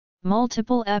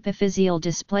Multiple epiphyseal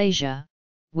dysplasia,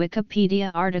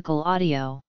 Wikipedia article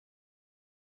audio.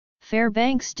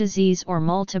 Fairbanks disease or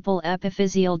multiple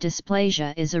epiphyseal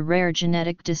dysplasia is a rare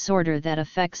genetic disorder that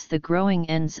affects the growing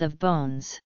ends of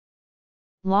bones.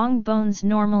 Long bones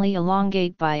normally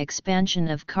elongate by expansion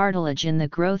of cartilage in the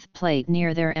growth plate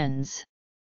near their ends.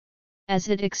 As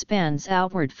it expands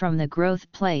outward from the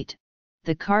growth plate,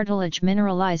 the cartilage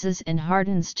mineralizes and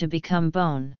hardens to become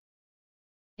bone.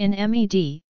 In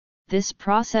MED, this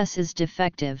process is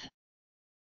defective.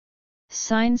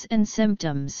 Signs and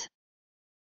symptoms.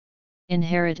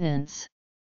 Inheritance.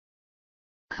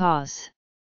 Cause.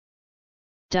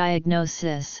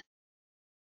 Diagnosis.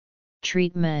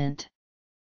 Treatment.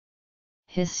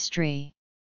 History.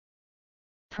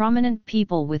 Prominent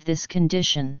people with this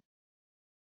condition.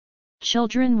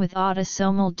 Children with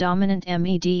autosomal dominant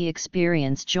MED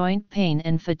experience joint pain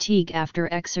and fatigue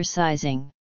after exercising.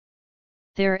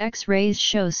 Their X-rays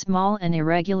show small and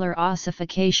irregular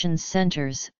ossification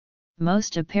centers,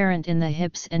 most apparent in the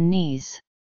hips and knees.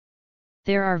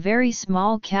 There are very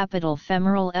small capital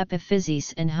femoral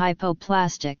epiphyses and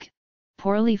hypoplastic,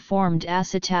 poorly formed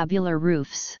acetabular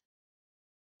roofs.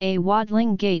 A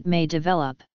waddling gait may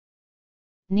develop.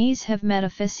 Knees have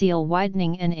metaphyseal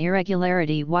widening and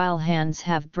irregularity while hands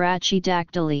have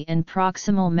brachydactyly and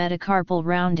proximal metacarpal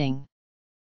rounding.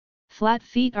 Flat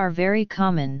feet are very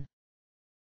common.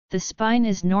 The spine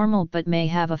is normal but may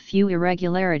have a few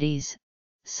irregularities,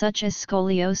 such as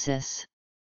scoliosis.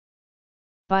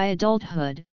 By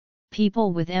adulthood,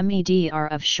 people with MED are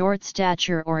of short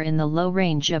stature or in the low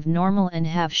range of normal and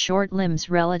have short limbs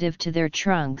relative to their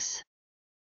trunks.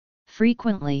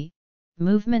 Frequently,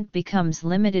 movement becomes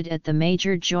limited at the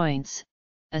major joints,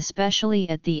 especially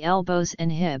at the elbows and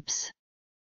hips.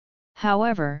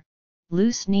 However,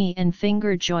 loose knee and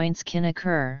finger joints can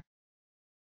occur.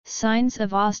 Signs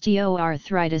of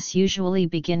osteoarthritis usually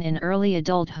begin in early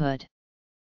adulthood.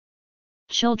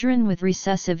 Children with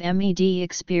recessive MED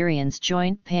experience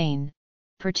joint pain,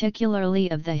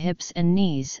 particularly of the hips and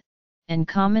knees, and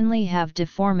commonly have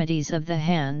deformities of the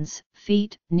hands,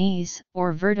 feet, knees,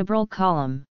 or vertebral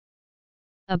column.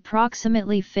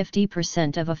 Approximately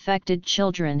 50% of affected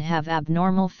children have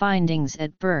abnormal findings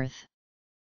at birth.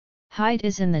 Height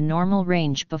is in the normal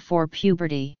range before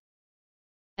puberty.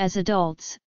 As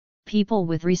adults, people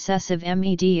with recessive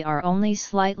MED are only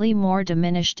slightly more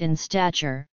diminished in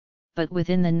stature, but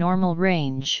within the normal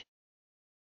range.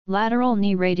 Lateral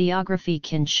knee radiography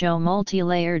can show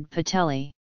multilayered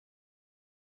patellae.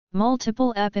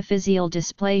 Multiple epiphyseal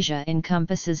dysplasia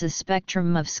encompasses a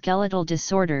spectrum of skeletal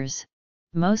disorders,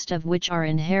 most of which are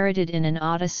inherited in an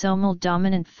autosomal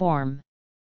dominant form.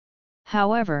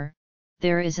 However,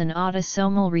 there is an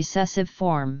autosomal recessive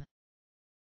form.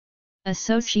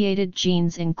 Associated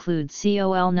genes include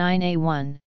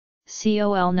COL9A1,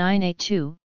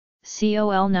 COL9A2,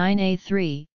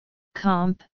 COL9A3,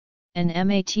 COMP, and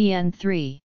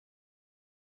MATN3.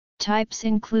 Types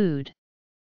include: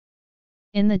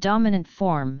 in the dominant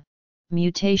form,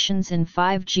 mutations in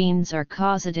 5 genes are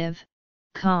causative: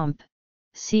 COMP,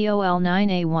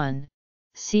 COL9A1,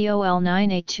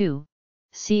 COL9A2,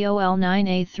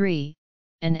 COL9A3,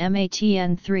 and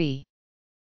MATN3.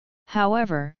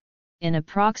 However, in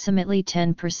approximately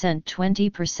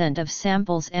 10–20% of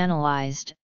samples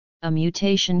analyzed, a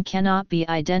mutation cannot be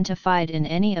identified in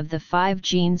any of the 5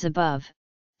 genes above,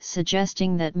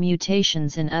 suggesting that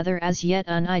mutations in other as yet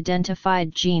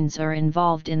unidentified genes are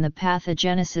involved in the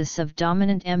pathogenesis of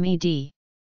dominant MED.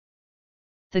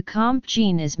 The COMP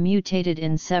gene is mutated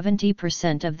in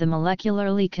 70% of the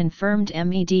molecularly confirmed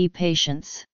MED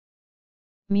patients.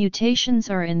 Mutations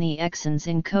are in the exons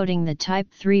encoding the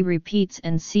type 3 repeats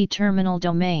and C-terminal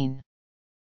domain.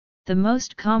 The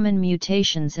most common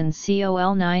mutations in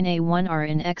COL9A1 are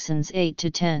in exons 8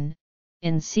 to 10,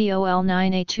 in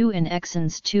COL9A2 in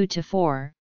exons 2 to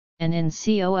 4, and in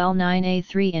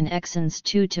COL9A3 in exons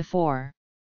 2 to 4.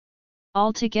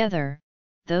 Altogether,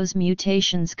 those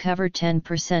mutations cover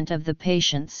 10% of the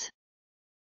patients.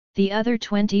 The other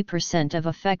 20% of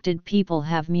affected people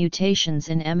have mutations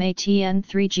in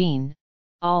MATN3 gene,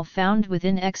 all found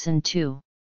within exon 2.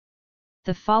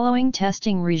 The following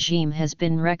testing regime has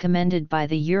been recommended by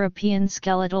the European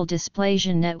Skeletal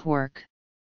Dysplasia Network.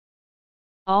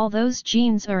 All those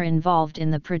genes are involved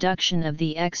in the production of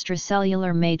the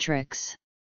extracellular matrix.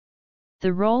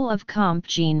 The role of COMP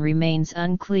gene remains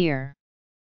unclear.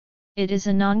 It is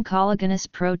a non-collagenous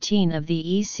protein of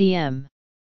the ECM.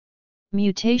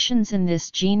 Mutations in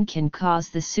this gene can cause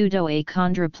the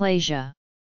pseudoachondroplasia.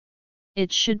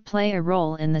 It should play a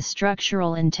role in the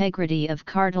structural integrity of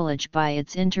cartilage by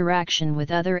its interaction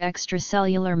with other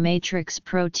extracellular matrix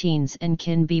proteins and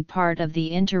can be part of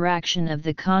the interaction of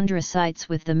the chondrocytes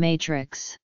with the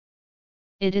matrix.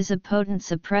 It is a potent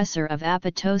suppressor of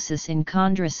apoptosis in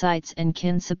chondrocytes and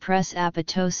can suppress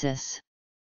apoptosis.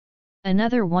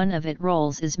 Another one of its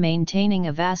roles is maintaining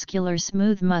a vascular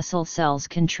smooth muscle cells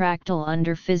contractile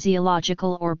under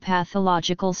physiological or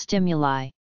pathological stimuli.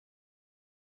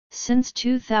 Since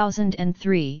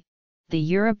 2003, the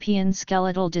European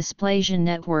Skeletal Dysplasia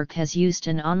Network has used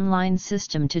an online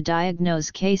system to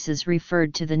diagnose cases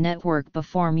referred to the network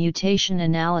before mutation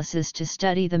analysis to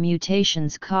study the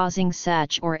mutations causing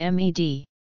SACH or MED.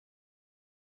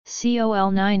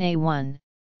 COL9A1,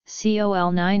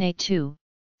 COL9A2,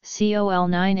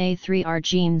 COL9A3 are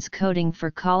genes coding for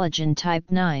collagen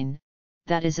type 9,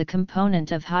 that is a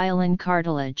component of hyaline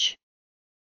cartilage.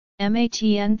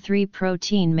 MATN3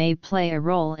 protein may play a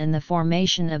role in the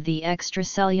formation of the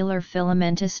extracellular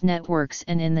filamentous networks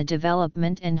and in the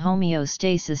development and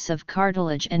homeostasis of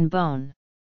cartilage and bone.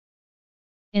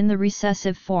 In the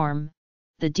recessive form,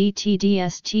 the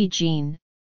DTDST gene,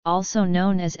 also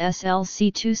known as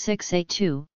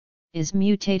SLC26A2, is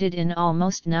mutated in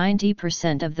almost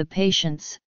 90% of the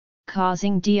patients,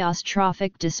 causing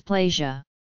diastrophic dysplasia.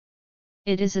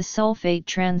 It is a sulfate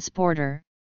transporter,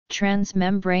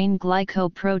 transmembrane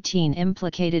glycoprotein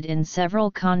implicated in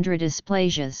several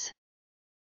chondrodysplasias.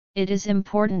 It is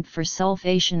important for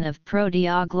sulfation of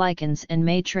proteoglycans and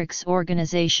matrix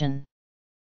organization.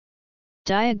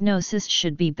 Diagnosis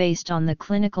should be based on the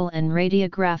clinical and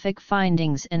radiographic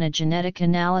findings, and a genetic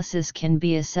analysis can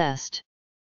be assessed.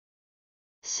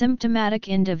 Symptomatic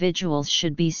individuals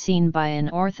should be seen by an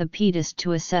orthopedist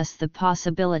to assess the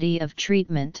possibility of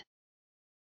treatment.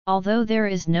 Although there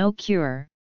is no cure,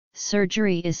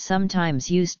 surgery is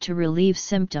sometimes used to relieve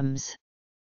symptoms.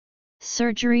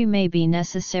 Surgery may be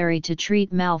necessary to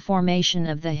treat malformation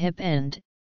of the hip and,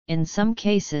 in some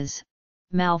cases,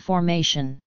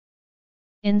 malformation.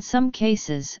 In some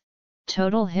cases,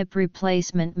 total hip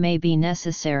replacement may be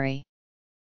necessary.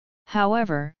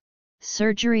 However,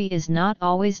 surgery is not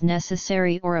always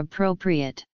necessary or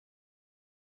appropriate.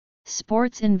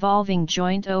 Sports involving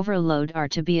joint overload are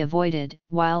to be avoided,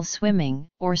 while swimming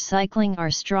or cycling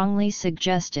are strongly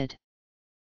suggested.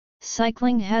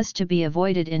 Cycling has to be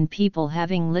avoided in people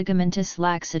having ligamentous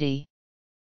laxity.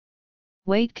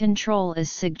 Weight control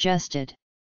is suggested.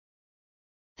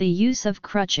 The use of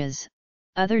crutches,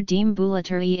 other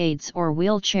deambulatory aids or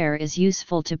wheelchair is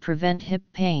useful to prevent hip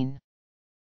pain.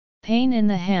 Pain in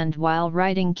the hand while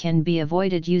writing can be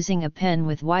avoided using a pen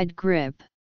with wide grip.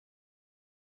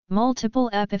 Multiple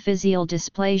epiphyseal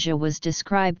dysplasia was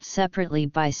described separately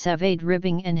by Sevade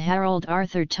Ribbing and Harold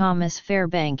Arthur Thomas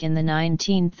Fairbank in the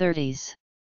 1930s.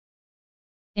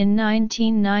 In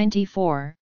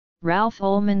 1994, Ralph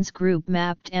Ullman's group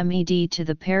mapped MED to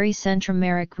the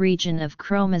pericentromeric region of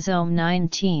chromosome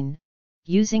 19,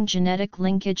 using genetic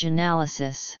linkage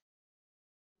analysis.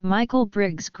 Michael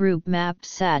Briggs' group mapped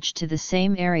SACH to the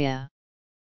same area.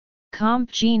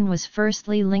 COMP gene was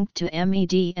firstly linked to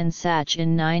MED and SACH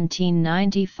in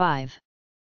 1995.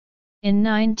 In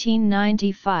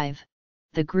 1995,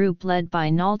 the group led by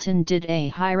Knowlton did a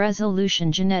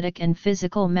high-resolution genetic and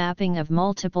physical mapping of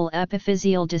multiple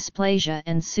epiphyseal dysplasia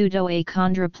and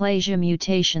pseudoachondroplasia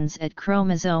mutations at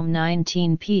chromosome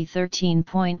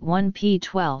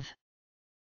 19p13.1p12.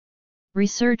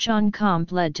 Research on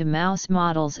COMP led to mouse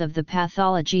models of the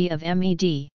pathology of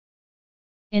MED.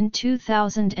 In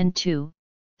 2002,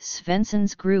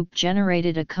 Svensson's group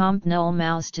generated a COMP null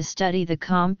mouse to study the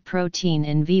COMP protein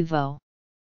in vivo.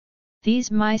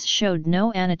 These mice showed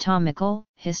no anatomical,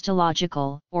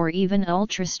 histological, or even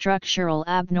ultrastructural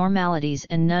abnormalities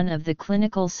and none of the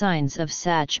clinical signs of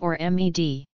SACH or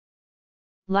MED.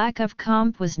 Lack of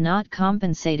COMP was not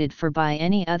compensated for by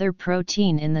any other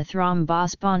protein in the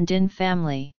thrombospondin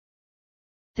family.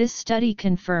 This study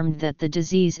confirmed that the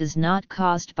disease is not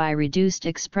caused by reduced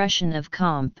expression of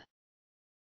COMP.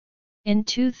 In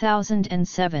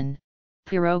 2007,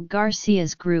 Pirot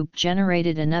Garcia's group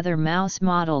generated another mouse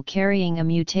model carrying a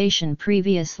mutation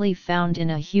previously found in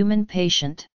a human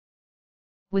patient.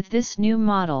 With this new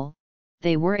model,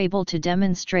 they were able to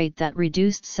demonstrate that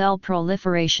reduced cell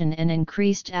proliferation and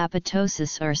increased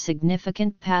apoptosis are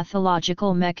significant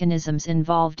pathological mechanisms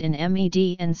involved in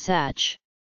MED and SACH.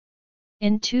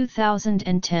 In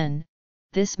 2010,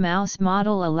 this mouse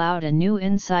model allowed a new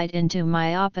insight into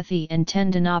myopathy and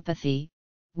tendinopathy,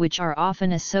 which are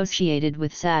often associated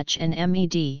with SACH and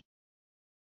MED.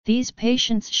 These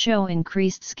patients show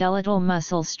increased skeletal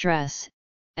muscle stress,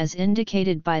 as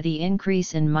indicated by the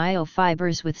increase in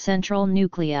myofibers with central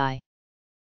nuclei.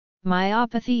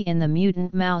 Myopathy in the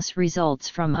mutant mouse results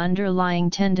from underlying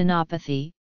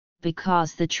tendinopathy,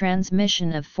 because the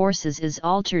transmission of forces is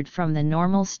altered from the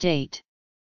normal state.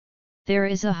 There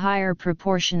is a higher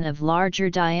proportion of larger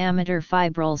diameter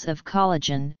fibrils of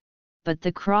collagen, but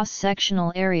the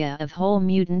cross-sectional area of whole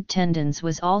mutant tendons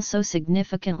was also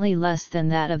significantly less than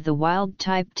that of the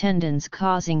wild-type tendons,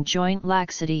 causing joint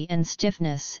laxity and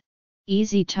stiffness,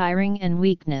 easy tiring and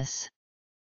weakness.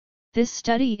 This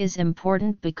study is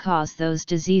important because those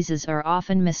diseases are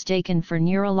often mistaken for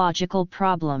neurological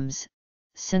problems,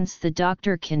 since the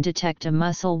doctor can detect a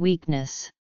muscle weakness.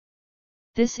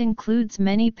 This includes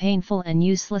many painful and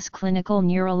useless clinical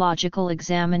neurological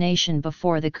examination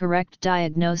before the correct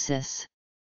diagnosis.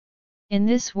 In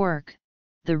this work,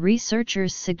 the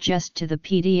researchers suggest to the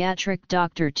pediatric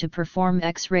doctor to perform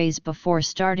X-rays before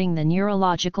starting the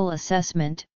neurological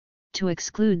assessment, to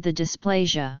exclude the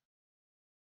dysplasia.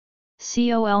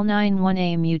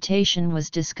 COL91A mutation was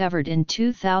discovered in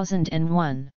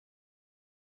 2001.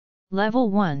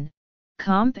 Level 1,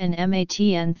 COMP and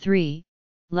MATN3,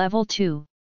 Level 2,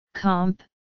 COMP,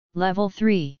 Level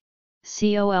 3,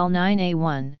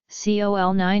 COL9A1,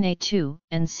 COL9A2,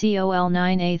 and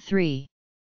COL9A3.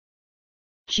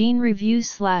 Gene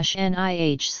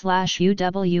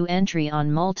review/NIH/UW entry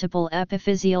on multiple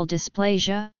epiphyseal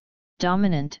dysplasia,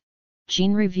 dominant.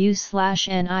 Gene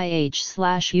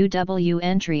review/NIH/UW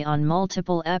entry on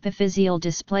multiple epiphyseal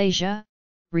dysplasia,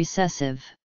 recessive.